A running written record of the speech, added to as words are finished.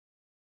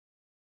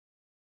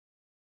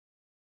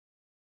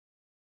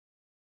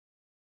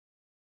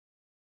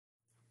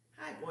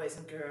Hi, boys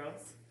and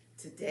girls.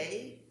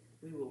 Today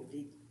we will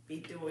be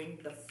doing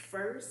the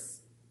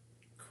first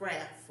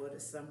craft for the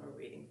summer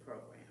reading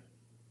program.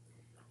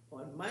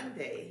 On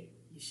Monday,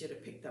 you should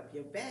have picked up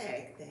your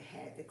bag that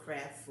had the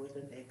craft for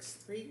the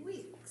next 3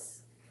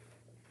 weeks.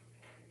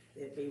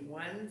 There'd be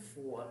one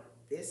for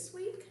this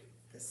week,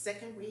 the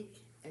second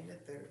week, and the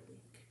third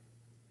week.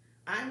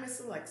 I'm Miss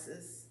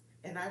Alexis,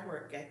 and I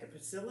work at the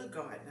Priscilla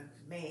Gardner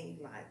Main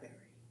Library.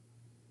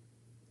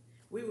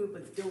 We will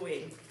be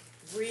doing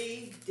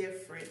 3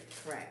 different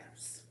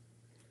crafts.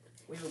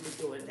 We will be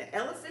doing the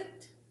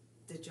elephant,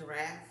 the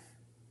giraffe,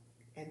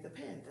 and the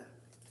panda.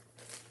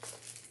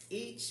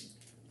 Each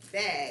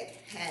bag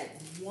had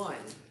one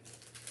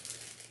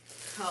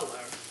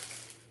color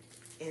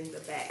in the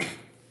bag,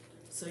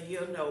 so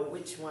you'll know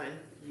which one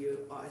you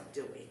are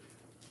doing.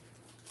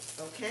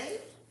 Okay?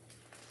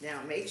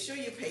 Now make sure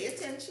you pay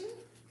attention,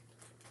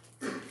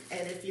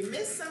 and if you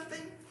miss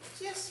something,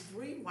 just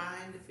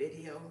rewind the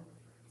video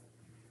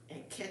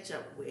and catch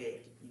up where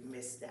you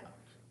missed out.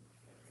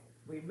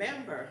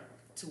 Remember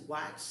to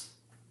watch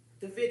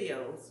the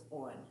videos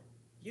on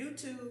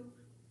YouTube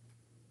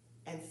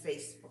and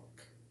Facebook.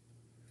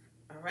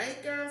 All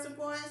right, girls and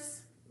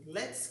boys,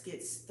 let's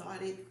get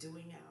started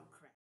doing our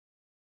craft.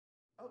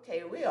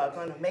 Okay, we are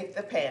going to make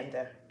the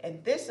panda,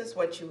 and this is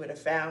what you would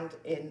have found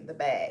in the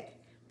bag.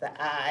 The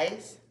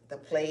eyes, the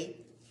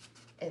plate,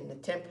 and the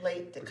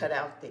template to cut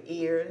out the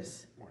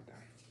ears.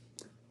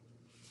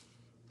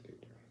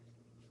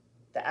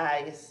 The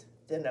eyes,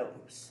 the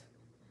nose.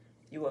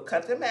 You will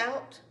cut them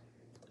out,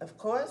 of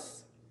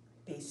course.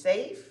 Be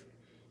safe.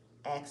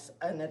 Ask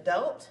an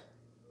adult,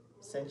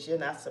 since you're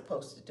not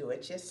supposed to do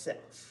it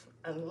yourself,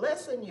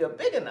 unless you're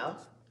big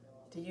enough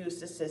to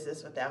use the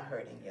scissors without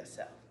hurting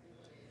yourself.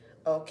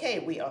 Okay,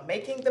 we are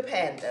making the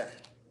panda.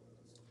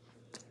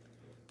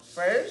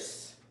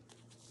 First,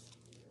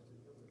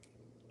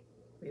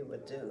 we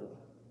will do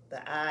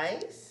the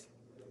eyes.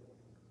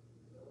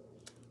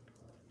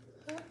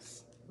 Oops.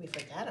 We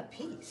forgot a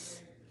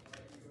piece.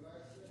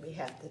 We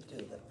have to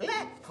do the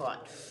black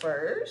part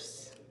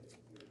first.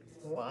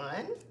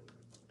 One,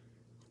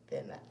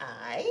 then the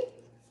eye,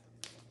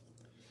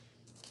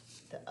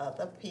 the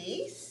other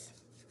piece,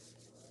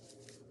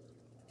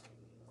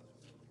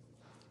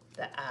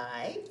 the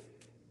eye.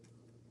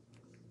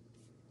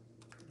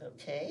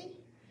 Okay,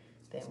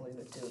 then we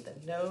would do the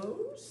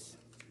nose.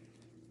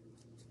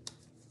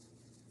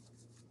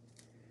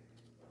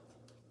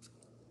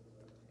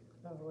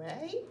 All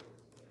right.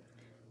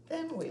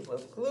 Then we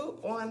will glue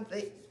on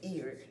the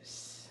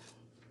ears.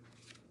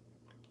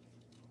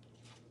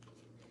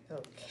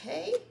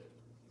 Okay.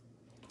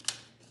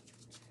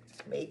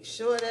 Make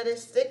sure that it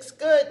sticks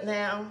good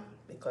now,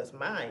 because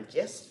mine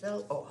just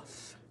fell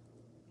off.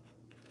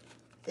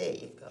 There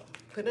you go.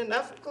 Put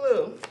enough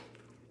glue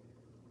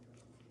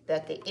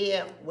that the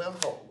ear will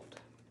hold.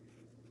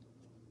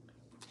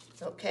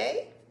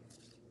 Okay?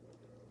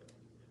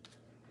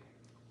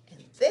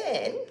 And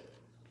then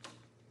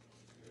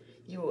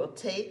you will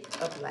take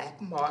a black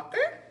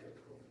marker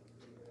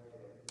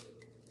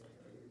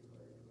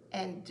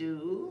and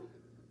do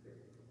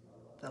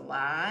the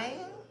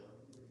line,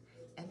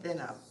 and then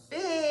a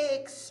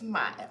big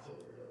smile.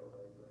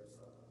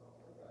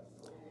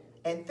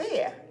 And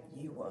there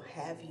you will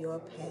have your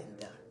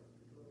panda.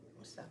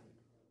 What's up?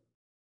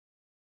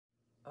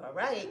 All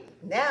right,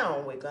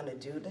 now we're gonna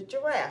do the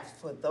giraffe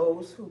for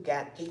those who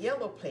got the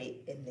yellow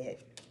plate in their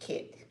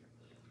kit.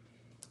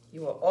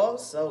 You will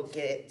also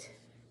get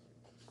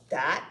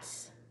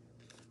dots,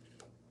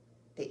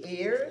 the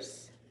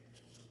ears,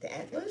 the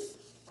antlers,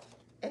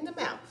 and the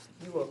mouth.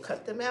 You will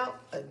cut them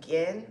out.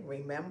 Again,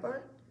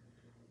 remember,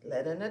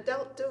 let an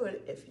adult do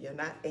it if you're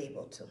not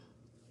able to.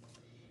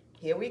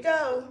 Here we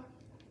go.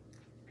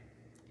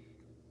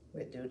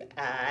 We'll do the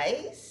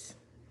eyes.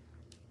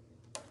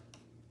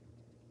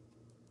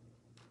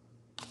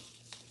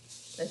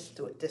 Let's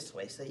do it this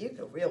way so you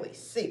can really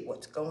see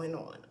what's going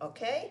on,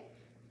 okay?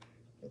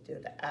 We'll do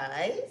the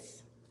eyes.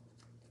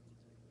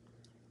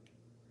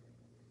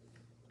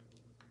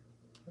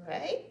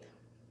 Right?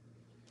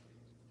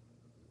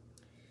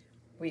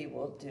 We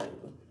will do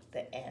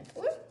the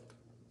antler.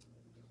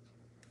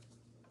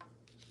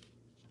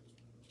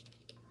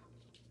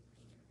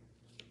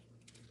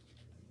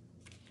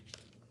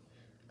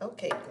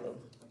 Okay, glue.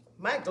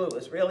 My glue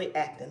is really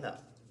acting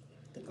up.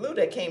 The glue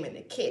that came in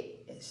the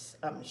kit is,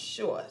 I'm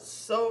sure,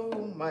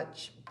 so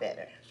much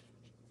better.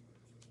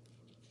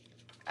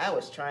 I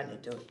was trying to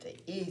do it the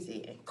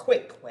easy and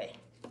quick way,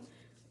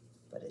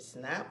 but it's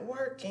not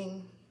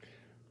working.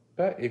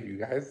 But if you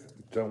guys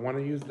don't want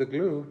to use the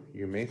glue,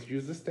 you may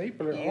use the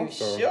stapler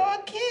also. You sure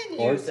can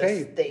use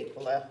a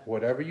stapler.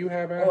 Whatever you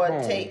have at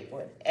home. Or tape,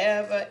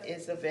 whatever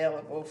is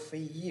available for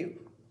you.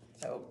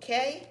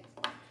 Okay?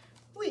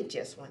 We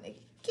just want to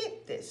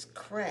get this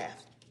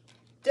craft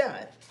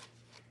done.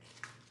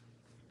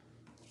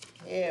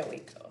 Here we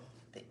go.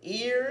 The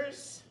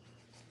ears.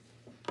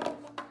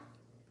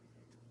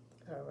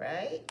 All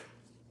right.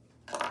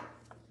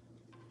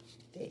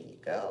 There you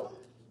go.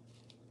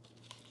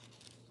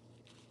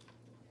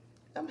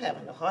 I'm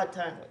having a hard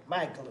time with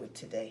my glue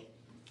today.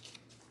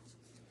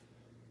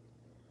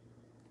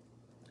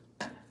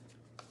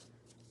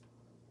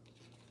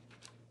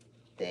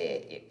 There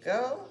you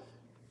go,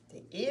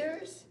 the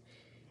ears.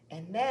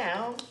 And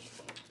now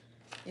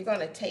you're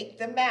gonna take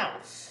the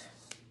mouth,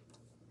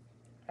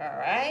 all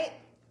right?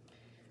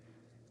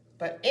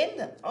 But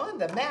on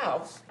the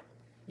mouth,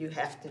 you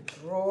have to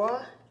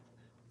draw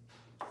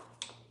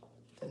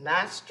the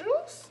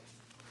nostrils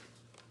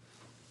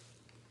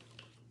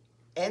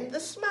and the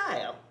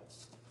smile.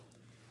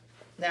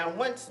 Now,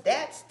 once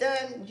that's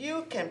done,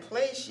 you can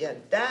place your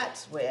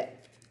dots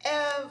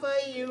wherever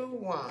you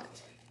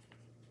want.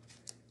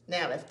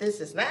 Now, if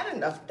this is not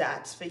enough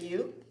dots for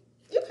you,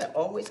 you can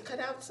always cut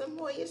out some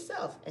more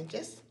yourself and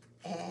just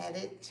add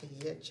it to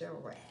your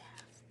giraffe.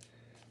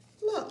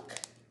 Look,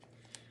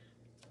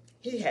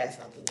 he has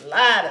a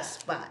lot of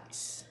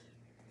spots,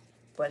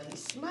 but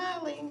he's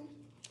smiling.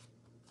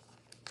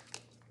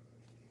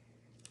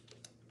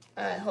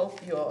 I hope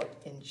you're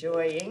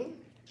enjoying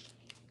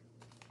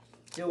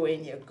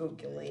doing your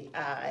googly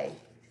eye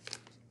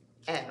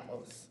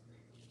animals.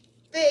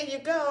 There you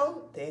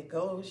go. There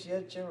goes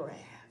your giraffe.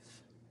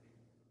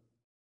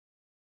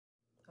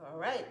 All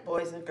right,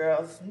 boys and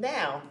girls.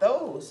 Now,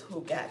 those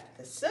who got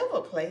the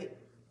silver plate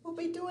will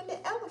be doing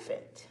the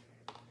elephant.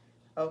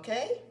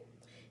 Okay?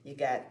 You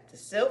got the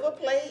silver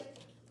plate,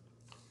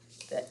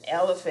 the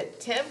elephant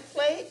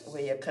template,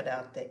 where you cut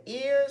out the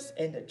ears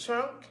and the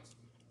trunk,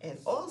 and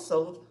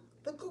also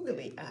the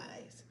googly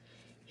eyes.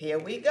 Here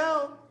we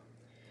go.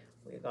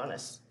 We're gonna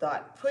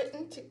start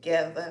putting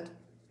together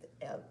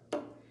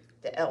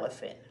the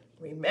elephant.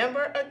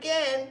 Remember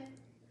again,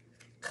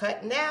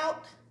 cutting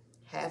out,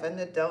 have an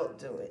adult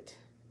do it.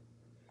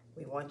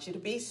 We want you to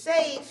be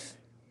safe.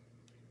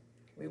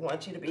 We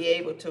want you to be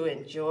able to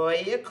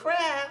enjoy your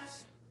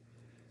craft.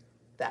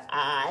 The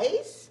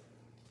eyes,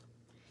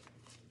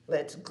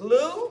 let's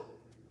glue.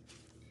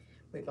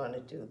 We're gonna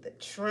do the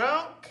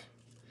trunk.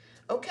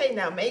 Okay,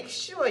 now make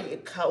sure you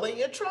color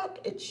your trunk.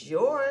 It's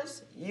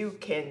yours. You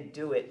can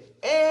do it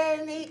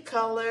any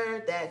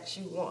color that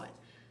you want.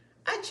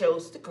 I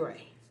chose the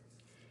gray.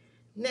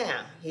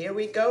 Now, here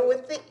we go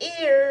with the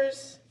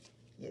ears.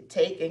 You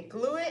take and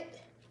glue it,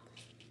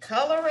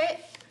 color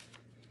it,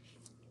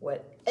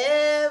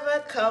 whatever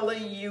color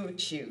you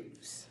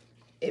choose.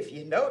 If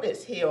you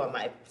notice here on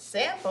my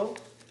sample,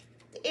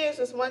 the ears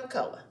is one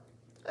color,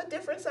 a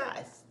different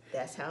size.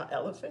 That's how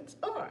elephants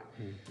are.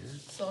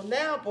 So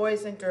now,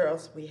 boys and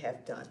girls, we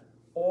have done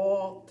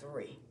all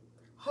three.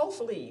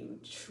 Hopefully you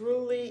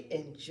truly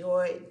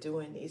enjoy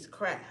doing these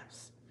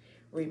crafts.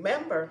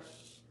 Remember,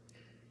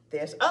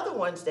 there's other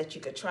ones that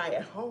you could try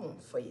at home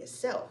for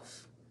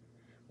yourself.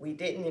 We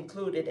didn't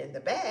include it in the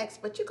bags,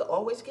 but you could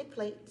always get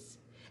plates.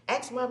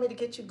 Ask Mommy to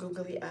get you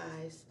googly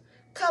eyes,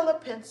 color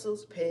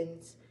pencils,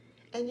 pens,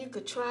 and you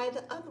could try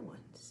the other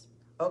ones,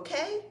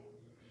 okay?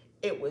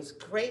 It was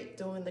great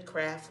doing the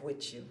craft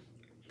with you.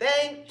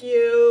 Thank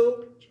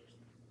you.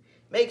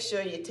 Make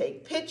sure you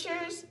take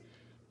pictures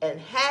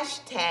and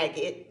hashtag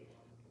it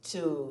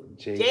to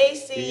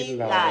JC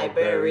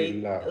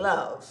Library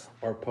Love.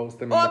 Or post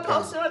them or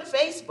post it on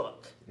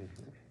Facebook.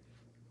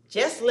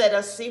 Just let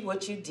us see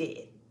what you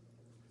did.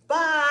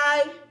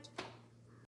 Bye.